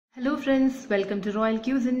Hello friends, welcome to Royal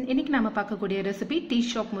Cuisine. இன்னைக்கு நாம பார்க்கக்கூடிய ரெசிபி டீ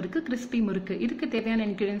ஷாப் முறுக்கு கிறிஸ்பி முறுக்கு. இதுக்கு தேவையான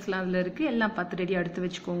இன்கிரிடியன்ஸ்லாம் அதுல இருக்கு. எல்லாம் பார்த்து ரெடியா எடுத்து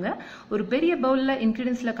வச்சுக்கோங்க. ஒரு பெரிய பவுல்ல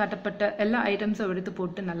இன்கிரிடியன்ஸ்ல காட்டப்பட்ட எல்லா ஐட்டம்ஸும் எடுத்து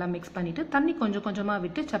போட்டு நல்லா மிக்ஸ் பண்ணிட்டு தண்ணி கொஞ்சம் கொஞ்சமா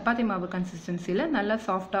விட்டு சப்பாத்தி மாவு கன்சிஸ்டன்சில நல்லா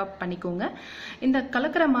சாஃப்ட்டா பண்ணிக்கோங்க. இந்த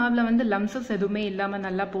கலக்கிற மாவுல லம்சஸ் எதுவுமே இல்லாம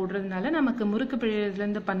நல்லா போடுறதுனால நமக்கு முறுக்கு பிழியறதுல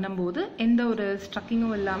இருந்து பண்ணும்போது எந்த ஒரு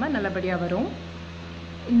ஸ்ட்ரக்கிங்கும் இல்லாம நல்லபடியா வரும்.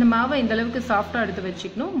 இந்த மாவை இந்த அளவுக்கு சாஃப்டா எடுத்து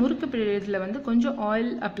வச்சுக்கணும். முறுக்கு பிழியறதுல கொஞ்சம் ஆயில்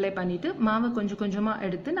அப்ளை பண்ணிட்டு மாவை கொஞ்சம் கொஞ்சமா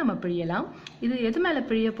எடுத்து நம்ம பிழியலாம். இது எது மேல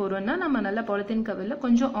பிழிய போறோம்னா நம்ம நல்ல பாலித்தீன் கவர்ல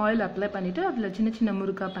கொஞ்சம் ஆயில் அப்ளை பண்ணிட்டு அதுல சின்ன சின்ன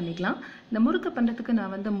முறுக்கா பண்ணிக்கலாம். இந்த முறுக்கு பண்றதுக்கு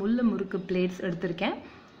நான் முள்ளு முறுக்கு பிளேட்ஸ் எடுத்திருக்கேன்.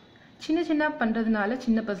 சின்ன சின்ன பண்றதுனால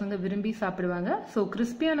சின்ன பசங்க விரும்பி சாப்பிடுவாங்க. ஸோ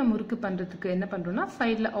கிறிஸ்பியான முறுக்கு பண்றதுக்கு என்ன பண்றோம்னா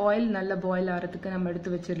சைட்ல ஆயில் நல்லா பாயில் ஆகிறதுக்கு நம்ம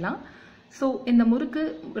எடுத்து வச்சிடலாம். ஸோ இந்த முறுக்கு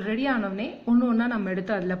ரெடி ஆனோடனே ஒன்று ஒன்றா நம்ம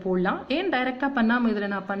எடுத்து அதில் போடலாம். ஏன் டைரெக்டாக பண்ணாமல்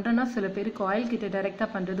இதில் நான் பண்ணுறேன்னா சில பேருக்கு ஆயில் கிட்ட டைரெக்டாக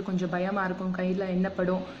பண்ணுறது கொஞ்சம் பயமாக இருக்கும், கையில் எண்ணெய்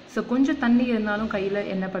படும். ஸோ கொஞ்சம் தண்ணி இருந்தாலும் கையில்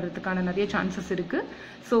எண்ணெய் படுறதுக்கான நிறைய சான்சஸ் இருக்குது.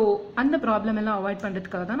 ஸோ அந்த ப்ராப்ளம் எல்லாம் அவாய்ட்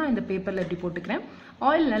பண்ணுறதுக்காக தான் நான் இந்த பேப்பரில் எப்படி போட்டுக்கிறேன்.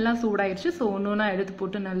 ஆயில் நல்லா சூடாயிடுச்சு. ஸோ ஒன்று ஒன்றா எடுத்து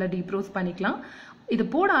போட்டு நல்லா டீப் ரோஸ்ட் பண்ணிக்கலாம். இது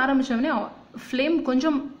போட ஆரம்பித்தோடனே ஃப்ளேம்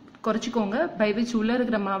கொஞ்சம் குறைச்சிக்கோங்க. பை விச் உள்ளே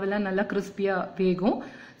இருக்கிற மாவெல்லாம் நல்லா கிறிஸ்பியாக வேகும்.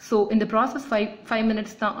 ஸோ இந்த ப்ராசஸ் 5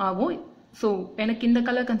 minutes தான் ஆகும். ஸோ எனக்கு இந்த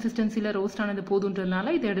கலர் கன்சிஸ்டன்சியில் ரோஸ்ட் ஆனது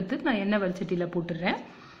போதுன்றதுனால இதை எடுத்து நான் எண்ணெய் வடிச்சட்டியில் போட்டுடுறேன்.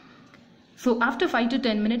 So after 5 to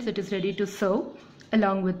 10 minutes it is ready to serve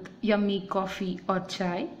along with yummy coffee or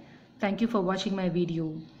chai. Thank you for watching my video.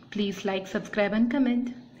 Please like, subscribe and comment.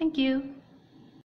 Thank you.